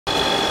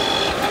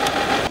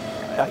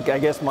I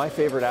guess my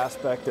favorite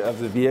aspect of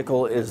the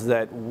vehicle is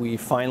that we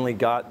finally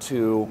got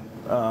to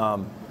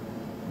a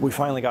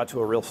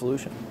real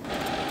solution.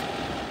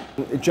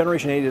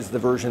 Generation 8 is the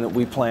version that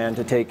we plan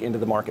to take into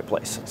the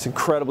marketplace. It's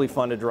incredibly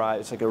fun to drive.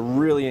 It's like a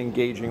really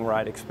engaging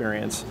ride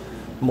experience,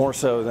 more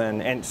so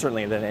than, and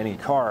certainly than any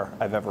car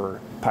I've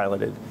ever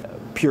piloted.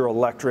 Pure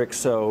electric,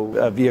 so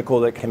a vehicle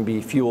that can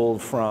be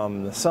fueled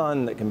from the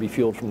sun, that can be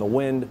fueled from the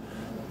wind,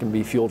 can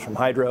be fueled from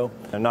hydro.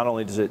 And not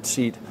only does it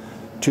seat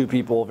two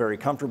people very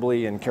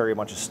comfortably and carry a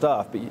bunch of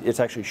stuff, but it's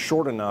actually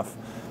short enough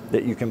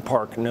that you can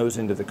park nose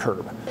into the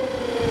curb.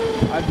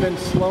 I've been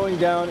slowing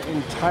down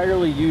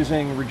entirely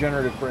using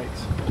regenerative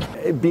brakes.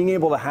 Being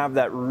able to have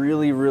that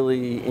really,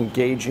 really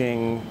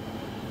engaging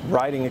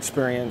riding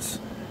experience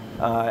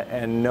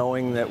and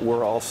knowing that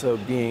we're also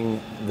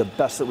being the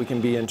best that we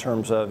can be in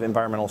terms of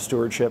environmental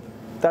stewardship,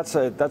 that's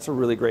a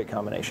really great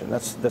combination.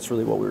 That's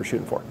really what we were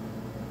shooting for.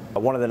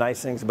 One of the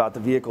nice things about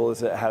the vehicle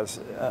is it has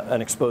an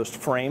exposed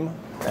frame,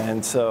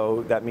 and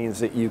so that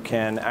means that you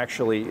can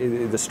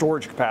actually, the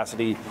storage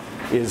capacity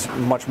is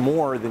much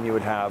more than you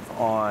would have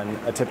on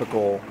a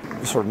typical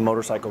sort of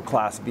motorcycle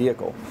class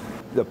vehicle.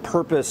 The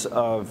purpose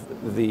of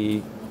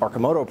the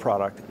Arcimoto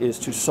product is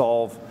to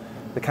solve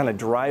the kind of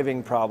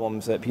driving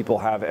problems that people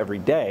have every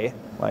day,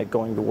 like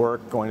going to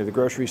work, going to the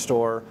grocery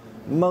store,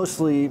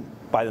 mostly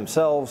by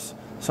themselves,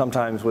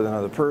 sometimes with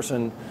another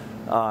person,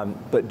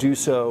 but do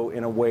so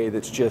in a way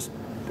that's just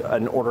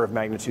an order of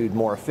magnitude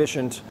more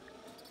efficient.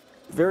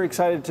 Very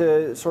excited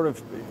to sort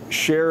of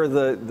share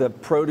the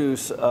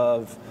produce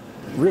of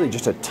really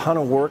just a ton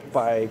of work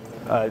by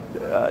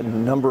a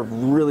number of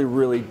really,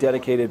 really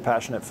dedicated,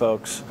 passionate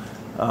folks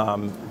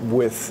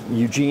with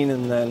Eugene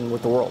and then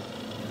with the world.